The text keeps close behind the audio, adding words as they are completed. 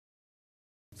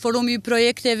Forumi i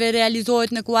projekteve realizohet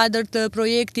në kuadër të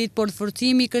projektit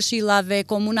Përforcimi Këshillave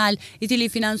Komunale, i cili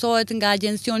financohet nga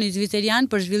Agencioni Zvicerian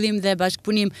për Zhvillim dhe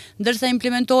Bashkëpunim, ndërsa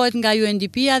implementohet nga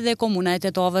UNDP-a dhe Komuna e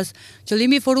Tetovës.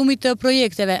 Qëllimi i forumit të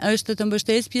projekteve është të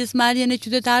mbështesë pjesëmarrjen e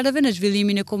qytetarëve në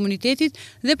zhvillimin e komunitetit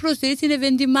dhe procesin e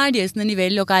vendimmarrjes në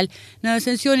nivel lokal. Në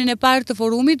sesionin e parë të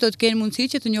forumit do të kenë mundësi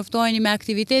që të njoftoheni me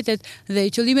aktivitetet dhe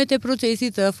qëllimet e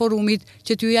procesit të forumit,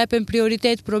 që t'ju japen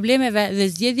prioritet problemeve dhe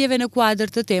zgjedhjeve në kuadër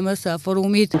të temës së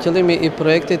forumit. Qëllimi i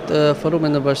projektit Forume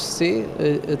në Bashkësi,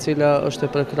 e cila është e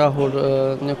përkrahur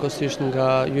njëkohësisht nga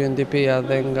UNDP-a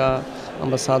dhe nga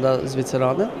ambasada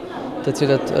zvicerane, të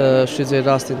cilët shfrytëzoj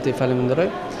rastin të i faleminderoj,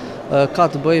 ka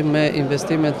të bëjë me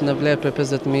investimet në vlerë për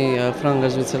 50.000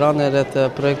 franga zvicerane rreth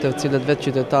projekteve të cilët vetë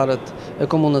qytetarët e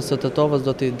komunës së Tetovës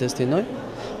do t'i destinojnë.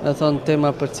 Me thënë,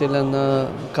 tema për cilën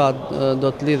do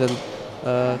të lidhen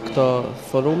këto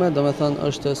forume, do me thënë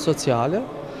është sociale.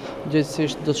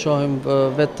 Gjithsesi do të shohim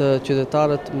vetë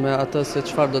qytetarët me atë se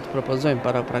çfarë do të propozojmë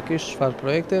paraprakisht, çfarë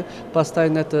projekte, pastaj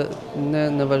ne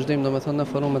në vazhdim, domethënë në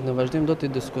forumet në vazhdim do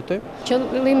t'i diskutojmë.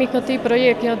 Qëllimi i këtij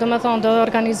projekti, domethënë do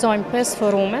organizojmë 5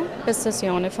 forume, 5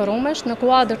 sesione forumesh në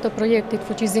kuadër të projektit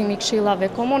Fuqizimi i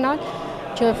Këshillave Komunale,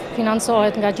 që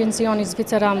financohet nga Agencioni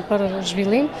Zviceran për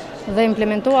Zhvillim dhe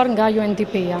implementuar nga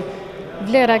UNDP-a.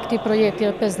 Vlera e këtij projekti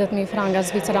është 50.000 franga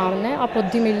zvicerane apo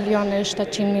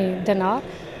 2.700.000 denar.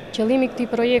 Qëllimi i këtij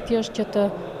projekti është që të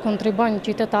kontribuojnë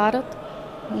qytetarët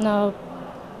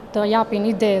të japin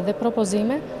ide dhe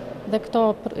propozime dhe këto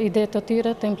ide të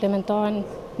tyre të implementohen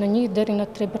në 1 deri në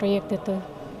 3 projekte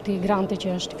të granti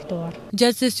që është fituar.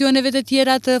 Gjatë sesioneve të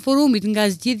tjera të forumit, nga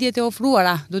zgjidhjet e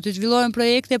ofruara, do të zhvillohen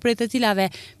projekte prej të cilave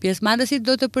pjesëmarrësit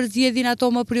do të përzgjedhin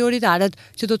ato më prioritarët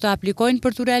që do të aplikojnë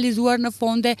për të realizuar në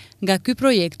fonde nga ky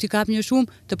projekt, që kap një shumë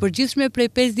të përgjithshme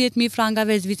prej 50.000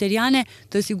 frangave zviceriane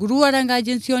të siguruara nga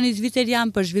Agencioni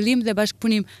Zvicerian për Zhvillim dhe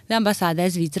Bashkëpunim dhe Ambasada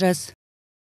e Zvicrës.